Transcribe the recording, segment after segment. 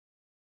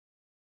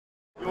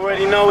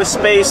know it's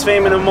Space,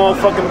 Fame in the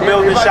motherfucking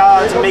building.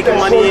 Shout out to Makin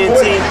Money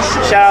ENT.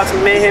 Shout out to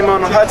Mayhem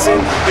On The Hudson.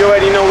 You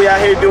already know we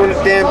out here doing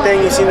the damn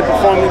thing. You've seen the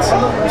performance.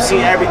 You've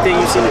seen everything.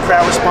 You've seen the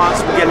crowd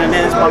response. We're getting it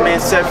in. It's my man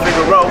Seth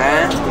Figaro.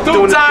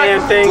 Doing the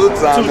damn thing.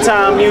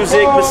 Two-time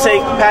music. Passaic,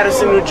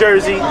 Patterson, New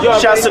Jersey.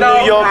 Shouts to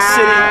New York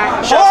City.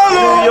 Shouts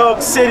to New York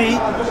City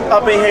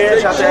up in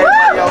here. Shout out to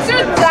everybody else.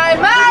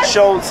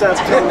 Showed Seth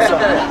too.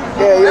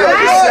 Yeah, you know,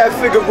 it's Seth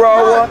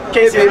Figaro.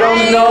 If you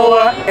don't know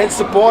her, and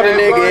support a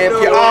nigga.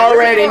 If you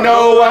already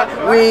know her,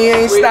 we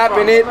ain't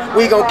stopping it.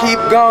 We gon' keep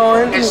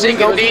going. And she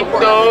can deep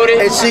throat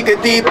it. And she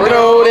could deep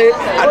throat it.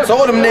 I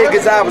told them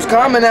niggas I was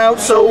coming out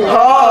so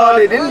hard.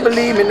 They didn't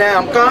believe me,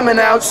 now I'm coming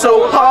out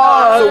so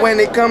hard. So when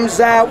it comes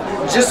out,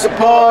 just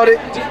support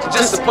it.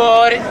 Just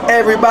support it.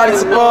 Everybody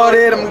support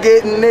it, I'm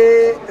getting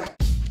it.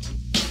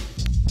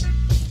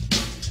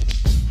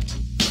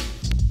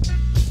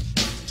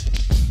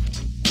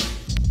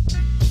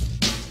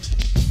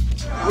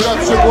 What up,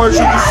 it's your boy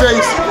Tricky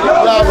Face,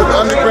 live with the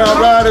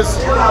Underground Riders.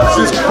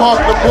 This is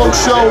Park the Boat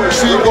Show. You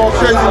see it going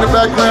crazy in the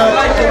background.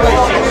 You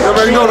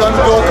already know the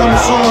Underdog coming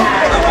soon.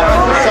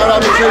 Shout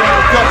out to Jay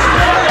Production.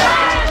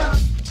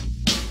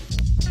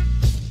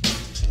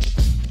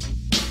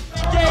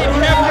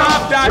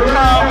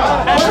 GameHipHop.com.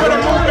 That's where the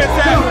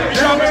movement's at. We're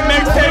dropping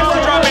mixtapes,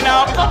 we're dropping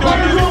out,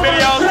 doing music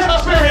videos.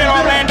 We're in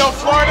Orlando,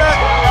 Florida,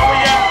 and we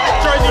at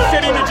Jersey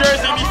City, New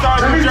Jersey, and East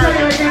Orange, New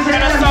Jersey.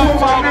 And that's all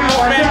follow the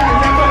movement.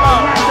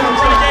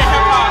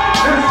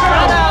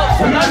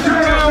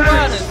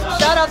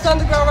 Shout out to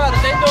Underground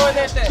Riders, they doing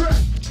their thing.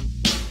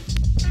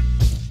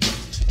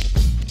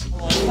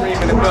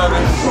 In the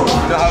building,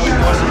 you know how we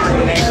doing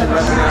Supreme Nation,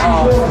 Resident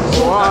Hall.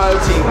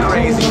 Team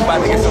crazy, about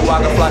to get some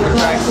Waka Flocka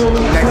tracks.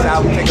 Next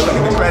album, take a look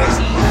at the credits.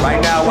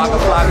 Right now, Waka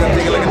Flocka,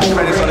 take a look at the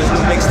credits on this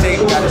new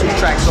mixtape. Got 2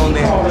 tracks on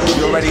there,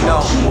 you already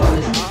know.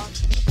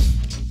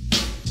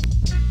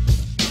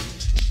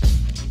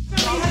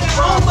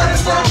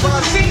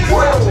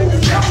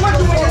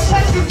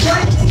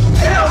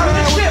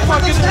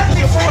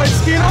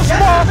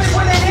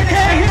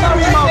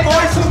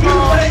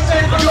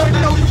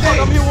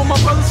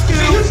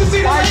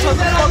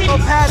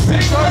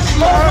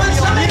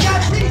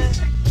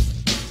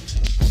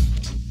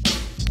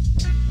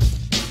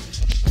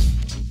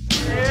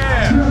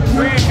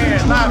 We're here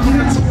live from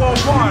the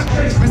 201.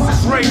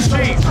 Mrs. Ray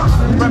G,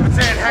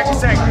 representing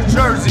Hackensack, New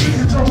Jersey.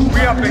 We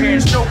up in here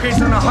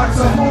showcasing the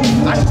Hudson.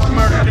 I just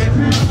murdered it,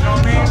 you know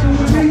what I mean?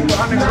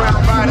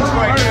 Underground Riders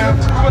right now.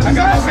 I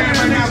got my man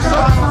right now,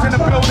 Solano's in the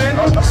building.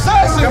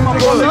 Got my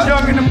brother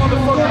Young in the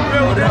motherfucking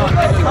building.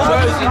 New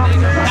Jersey,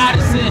 nigga.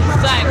 Patterson,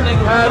 Zach,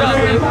 nigga. What up,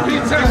 nigga?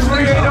 The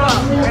creator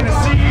and the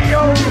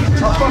CEO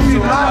of fucking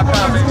live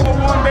on the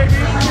 201, baby.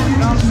 You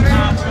know what I'm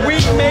saying? We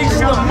make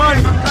the money.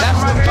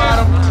 That's the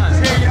bottom line.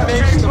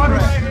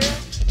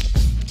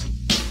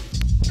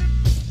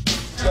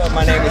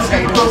 My name is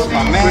Hayden,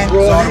 my man.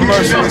 So I'm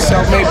Mercer with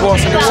Self-Made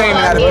Boss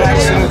Entertainment out of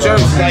Patterson, New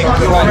Jersey.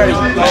 You already.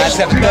 Last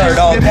episode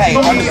all day.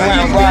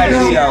 Underground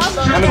Riders, yo.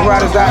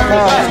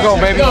 Undergrounders.com. Let's go,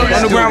 baby.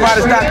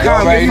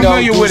 Undergroundriders.com. Get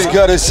familiar with it.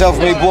 Gutter,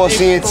 Self-Made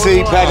Boss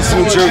ENT,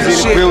 Patterson, New Jersey in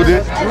the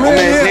building. My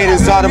man's name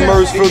is Zada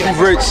Merz, Filthy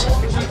Rich.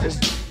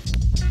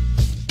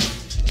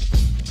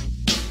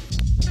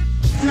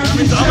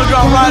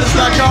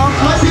 Undergroundriders.com.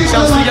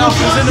 Shout out to y'all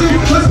for this interview. You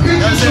know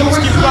what I'm saying? Let's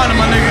keep grinding,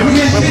 my nigga.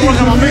 We're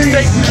working on my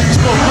mixtape. It's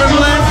called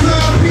Grimland.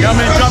 Y'all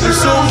man dropping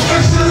soon.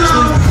 As soon as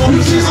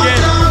performances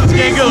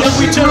getting good. Look,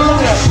 we chillin'.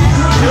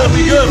 It'll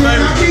be good,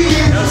 baby.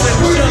 You know what I'm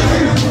saying? We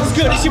chillin'. What's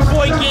good? It's your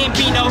boy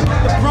Gambino.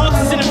 The Bronx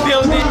is in the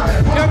building.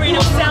 You already know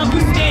sound,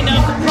 we stand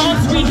up. The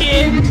Bronx, we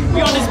here. We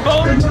on this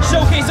boat.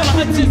 Showcase on the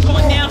Hudson's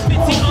going down.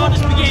 15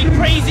 artists, we getting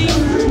crazy.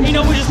 You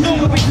know, we just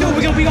doing what we do.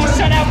 We gonna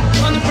shut out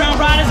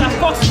Underground Riders. I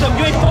fucks with them.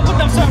 You ain't fuck with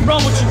them, something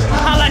wrong with you.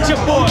 Holla at your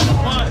boy.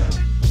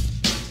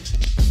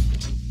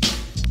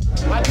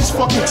 I just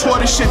fucking tore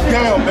this shit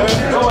down, man.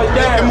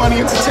 Makin Money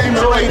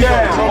Entertainment Radio.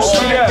 You know what I'm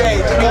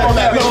saying? All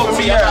that love for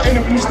me. I got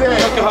interviews there.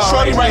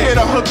 Shorty right here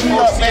to hook me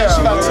up, man. She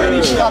got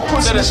titties, she got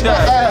pussy, she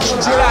got ass.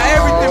 She got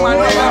everything, my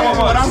nigga.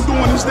 What I'm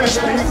doing is this,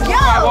 man.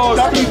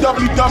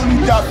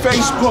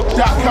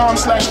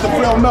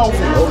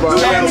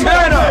 www.facebook.com/TheRealMelvin.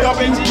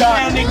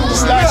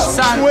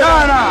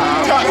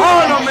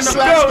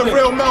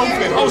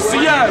 www.twitter.com/TheRealMelvin.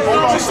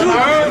 OCS.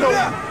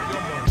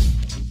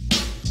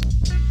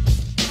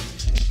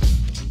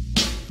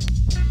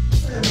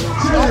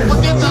 Don't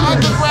forget the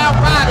Underground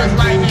Riders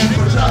right here.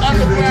 This is the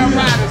Underground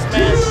Riders,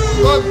 man.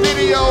 Good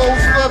videos,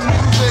 good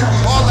music,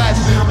 all that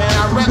shit, man.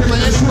 I rep for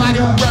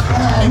anybody who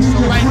represents me.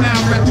 So right now,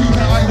 I'm repping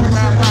the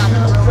Underground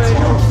Riders.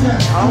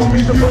 I don't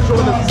mean to put you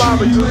on the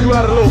spot, but you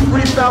had a little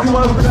freestyle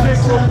for us to pick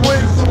real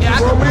quick. Yeah, I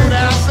can do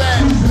that. I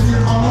said,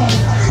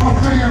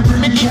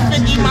 Mickey,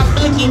 my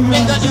blicky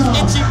finger is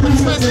itchy,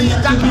 Patricia, you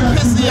got me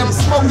pissy. I'm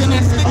smoking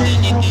that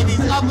sticky icky.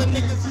 These other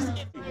niggas is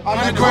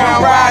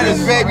Underground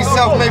Riders, baby,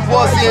 self-made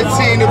boss ENT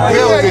in the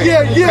building.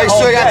 Make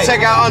sure y'all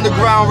check out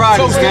Underground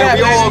Riders, man.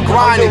 We all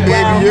grinding,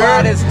 baby, you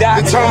heard?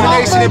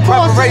 Determination and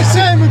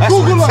preparation, that's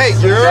what it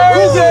takes, you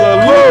heard?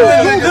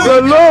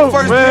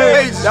 Salute,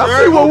 man. Y'all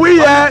see where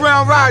we at.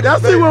 Y'all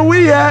see where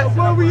we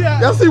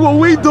at. Y'all see what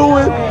we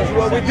doing.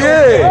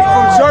 Yeah.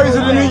 From Jersey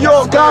to New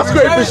York,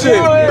 skyscraper shit.